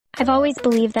I've always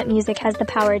believed that music has the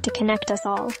power to connect us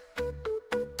all.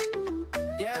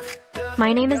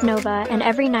 My name is Nova, and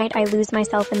every night I lose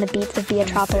myself in the beats of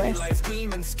Beatropolis.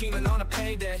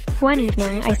 One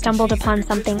evening, I stumbled upon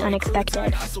something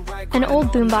unexpected, an old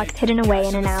boombox hidden away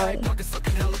in an alley.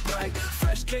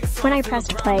 When I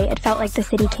pressed play, it felt like the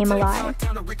city came alive,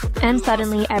 and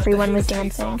suddenly everyone was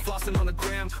dancing.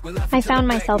 I found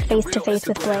myself face to face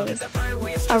with Blaze,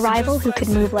 a rival who could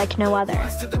move like no other.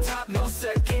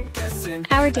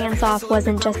 Our dance-off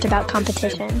wasn't just about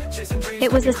competition,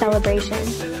 it was a celebration.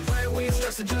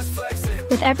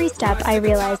 With every step, I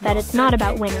realized that it's not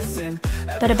about winning,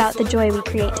 but about the joy we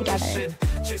create together.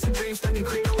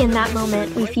 In that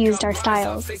moment, we fused our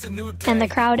styles, and the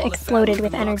crowd exploded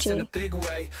with energy.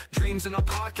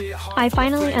 I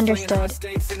finally understood.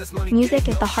 Music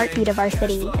is the heartbeat of our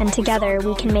city, and together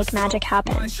we can make magic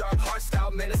happen.